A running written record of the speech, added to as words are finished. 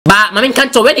But I mean,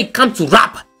 can't when it comes to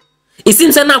rap, it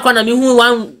seems that now who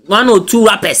one or two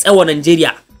rappers in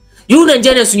Nigeria. You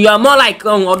Nigerians, you are more like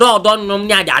don't know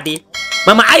daddy.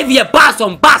 Mama Ivy a bass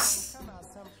on bass.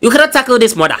 You cannot tackle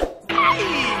this mother.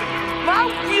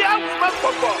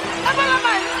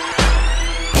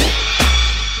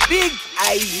 Big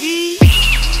Ivy.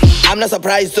 I'm not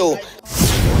surprised though.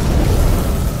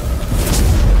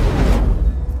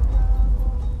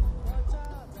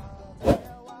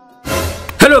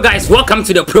 Hello guys, welcome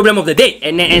to the problem of the day.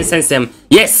 And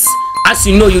yes, as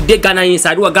you know, you did Ghana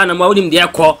inside. What Ghana they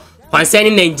call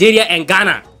concerning Nigeria and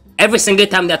Ghana. Every single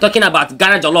time they're talking about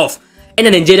Ghana jollof and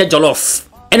the Nigeria jollof.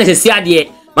 And as I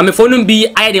said, my phone be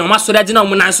I didn't want to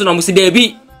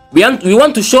we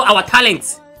want to show our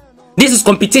talent. This is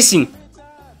competition.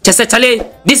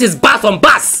 This is bass on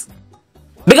bass.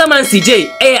 Bigger man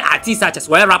CJ, artist such as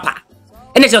rapper.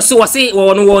 And it's just so I say,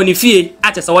 one if you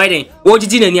at a wedding, what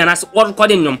did you and what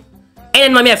calling them?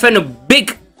 And my friend of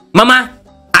Big Mama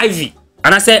Ivy.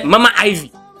 And I said, Mama Ivy.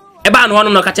 About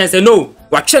one no catch and say, no,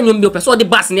 what train you be so the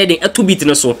bass near the 2 beat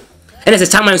in so. And it's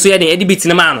a chairman so yeah, the beat in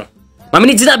the man. Mamma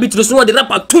did not beat to so the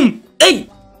rapper tomb. Hey,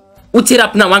 we tear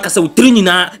up now one cast with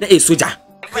Trinina, a soldier.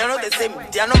 They are not the same,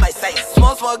 they are not my size.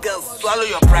 Small girls, swallow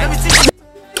your pride.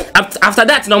 After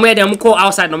that, no where them call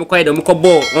outside, no call them call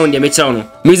ball on the channel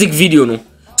music video no.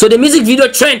 So the music video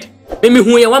trend. Maybe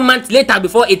 1 month later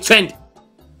before it trend.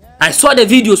 I saw the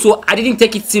video, so I didn't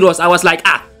take it serious. I was like,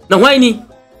 now why me?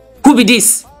 Who be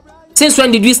this? Since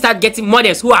when did we start getting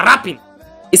models who are rapping?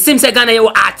 It seems like Ghana,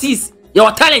 your artists,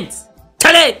 your talent.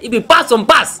 Tell it be pass on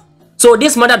pass. So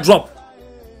this mother drop.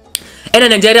 And the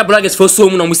Nigeria bloggers for so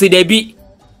we say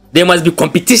there must be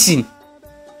competition.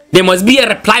 There must be a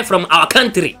reply from our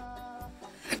country.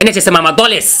 And it is Mama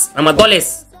dollarz. Mama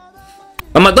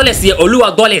dollarz ye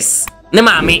Oluwa dollarz. Ne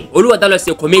mami Oluwa dollarz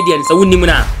ye comedian so wuni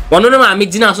muna. Wano no mami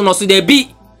jina so no so there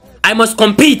be. I must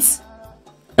compete.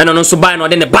 And no so buy no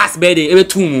then the bass birthday ebe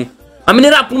tumu. Mami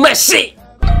rap me shit.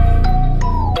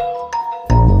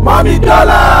 Mommy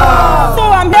dollarz. So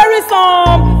I'm hearing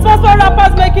some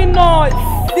rappers making noise.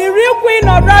 The real queen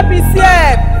of rap is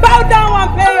here. Bow down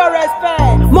and pay your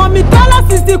respect. Mommy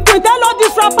dollarz is the queen. Tell all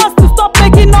these rappers to stop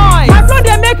making noise. My bro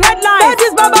they make headlines. Tell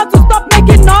this baba to stop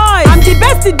making noise. I'm the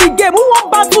best in the game. Who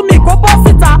won't battle me? Go boss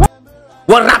it.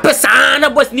 What rapper sana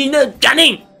boss Nina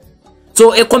Ghanaian.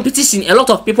 So a competition. A lot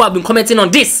of people have been commenting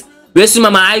on this. We see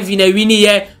Mama Ivy na winnie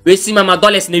here. We see Mama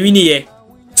dollarz na winnie here.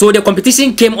 So the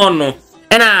competition came on no.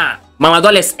 And Mama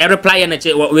dollarz a reply and I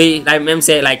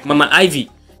say like Mama Ivy.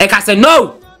 I said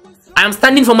no. I am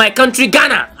standing for my country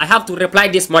Ghana. I have to reply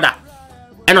this mother.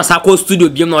 And Osako studio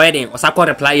be no wedding. Osako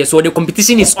reply. So the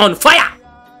competition is on fire.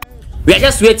 We are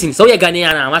just waiting. So we are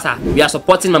Ghanaian. We are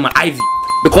supporting Mama Ivy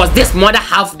because this mother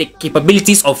have the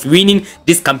capabilities of winning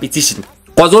this competition.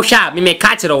 Cause Osha, me may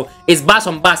catch it all. It's bass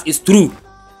on bass. It's true.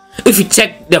 If you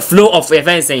check the flow of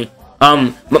events,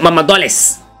 Mama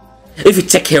dollarz. If you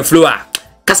check her flow,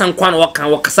 kasan kwan walk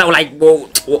like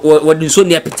what do so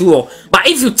near pitu. But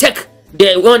if you check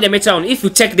the one they make on, if you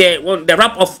check the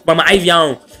rap of Mama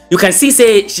Ivy, you can see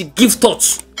say she gives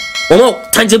thoughts or more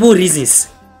tangible reasons.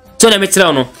 So let me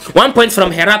tell you, 1 point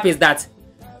from her rap is that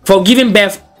for giving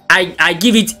birth, I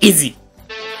give it easy.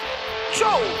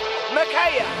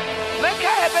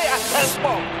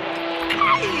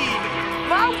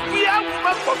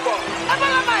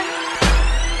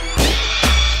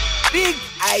 Big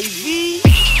Ivy.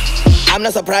 I'm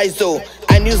not surprised though.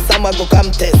 I knew someone would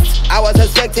come test. I was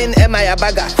expecting Emma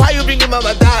Baga. Why you bringing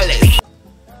Mama dollarz?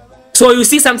 So you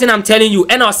see something I'm telling you,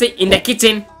 and I'll say in the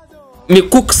kitchen, me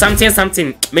cook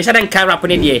something. Me shouldn't carry up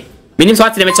on it here. Me name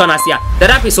what the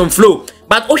rap is on flow.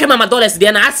 But Osha Mama dollarz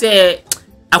then I say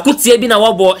I could see being a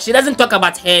wobble. She doesn't talk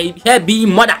about her being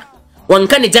mother. One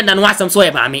kind of gender and what some so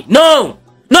about me. No,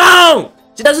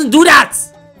 she doesn't do that.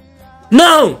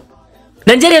 No.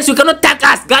 Nigerians, you cannot tag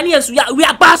us. Ghanaians, we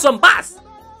are bass on bass.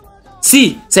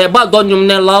 See, say about don't you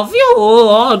love you?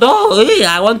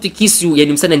 I want to kiss you. And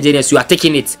you say Nigerians, you are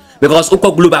taking it because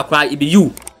Oko global cry it be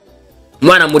you.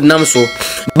 One would know so.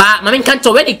 But my can't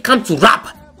when it comes to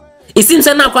rap, it seems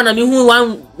that now who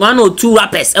one or two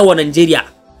rappers in Nigeria.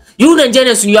 You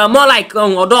Nigerians, you are more like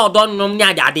don't know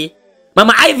daddy.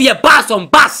 Mama Ivy a bass on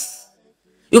bass.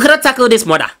 You cannot tackle this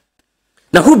mother.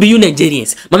 Now who be you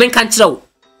Nigerians? My can't show.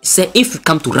 Say if you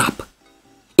come to rap,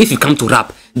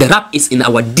 the rap is in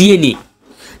our DNA,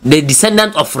 the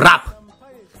descendant of rap.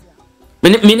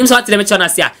 Meaning what let me tell you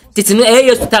say. Titino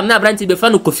used to time na branch be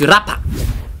fan Kofi rapper.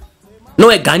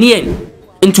 No a Ghanaian.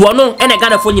 Into one and a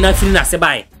Ghana phone you na free na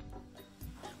sebai.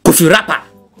 Kofi rapper.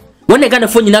 When a Ghana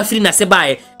phone you na free na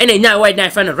sebai, and a nya wide na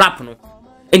fan rap no.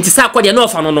 Enti sa kwa dia no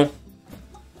fa no.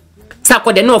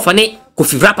 Sako de no funny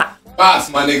Kofi rapper. Pass,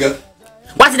 my nigga.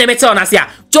 What's the matter on us here?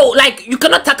 Joe, like you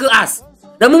cannot tackle us.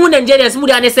 The moment Nigerians move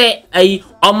and they say, "Hey,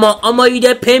 omo, you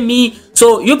dey pay me."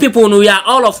 So you people know we are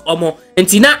all of omo.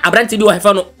 Entina abranti do have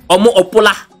no omo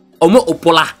opola.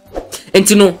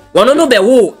 Entino, one no be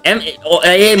who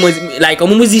like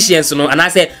omo musicians no, and I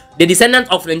say the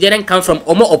descendant of Nigerian come from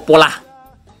omo opola.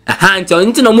 Aha,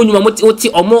 entino mu nyuma oti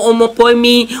omo pay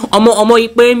me, omo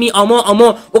ipe me,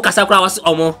 omo okasakura was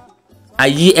omo.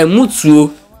 Ayi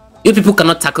emutuo. You people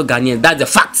cannot tackle Ghanaians. That's the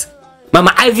fact.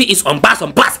 Mama Ivy is on bass.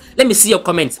 Let me see your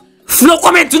comments. Flow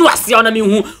comment to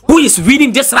know who is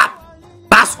reading this rap.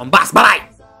 Bass on bass. Bye bye.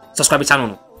 Subscribe to the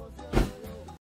channel.